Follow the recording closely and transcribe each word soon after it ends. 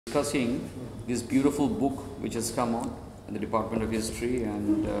Discussing this beautiful book which has come on in the Department of History,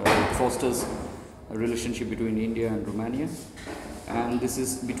 and it fosters a relationship between India and Romania. And this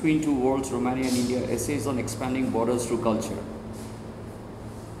is Between Two Worlds, Romania and India, Essays on Expanding Borders Through Culture.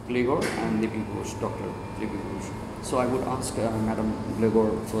 Gligor and Lipi Ghosh, Dr. Lipi Ghosh. So I would ask Madam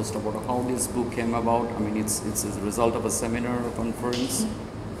Gligor first about how this book came about. I mean, it's a result of a seminar, a conference.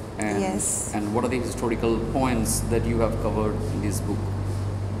 And, yes. And what are the historical points that you have covered in this book?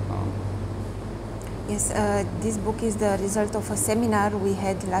 Yes, this book is the result of a seminar we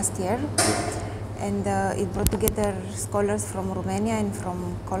had last year, and it brought together scholars from Romania and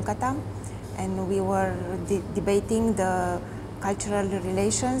from Calcutta, and we were debating the cultural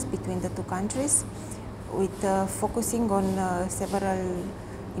relations between the two countries, with focusing on several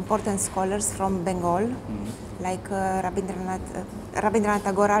important scholars from Bengal, like Rabindranath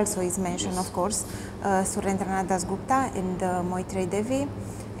Tagore also is mentioned, of course, Surendranath Das Gupta and maitreyidebi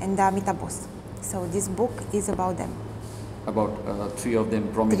and Amita Bose. So this book is about them. About three of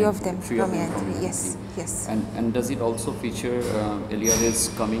them prominently. Three of them prominently. Yes, yes. And does it also feature Eliades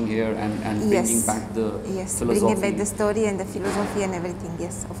coming here and bringing back the philosophy? Bringing back the story and the philosophy and everything.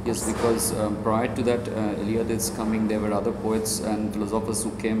 Yes, of course. Yes, because prior to that, Eliades coming, there were other poets and philosophers who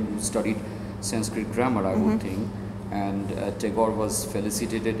came, who studied Sanskrit grammar, I would think, and Tagore was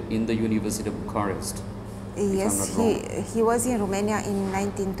felicitated in the University of Bucharest. Yes, he was in Romania in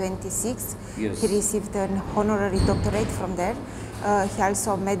 1926. Yes. He received an honorary doctorate from there. He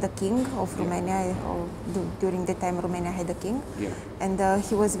also met the king of Romania, during the time Romania had a king. Yeah. And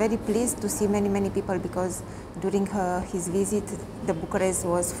he was very pleased to see many people, because during his visit, the Bucharest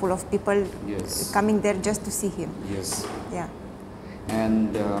was full of people coming there just to see him. Yes. Yeah.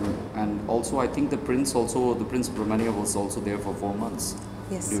 And also I think the Prince of Romania was also there for 4 months.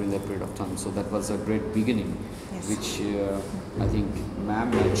 Yes. During that period of time. So that was a great beginning, yes. Which I think ma'am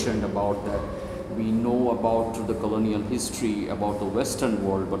mentioned about that we know about the colonial history about the Western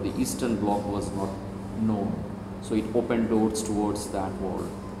world, but the Eastern Bloc was not known. So it opened doors towards that world.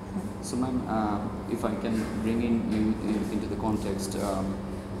 So ma'am, if I can bring in you into the context,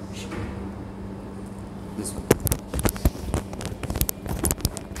 this one.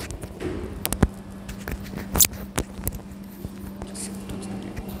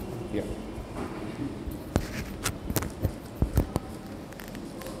 Yeah.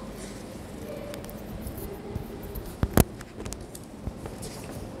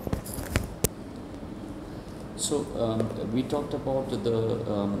 So we talked about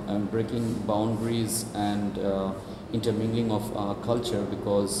the breaking boundaries and intermingling of culture,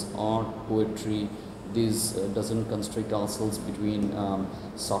 because art, poetry, this doesn't constrict ourselves between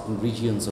certain regions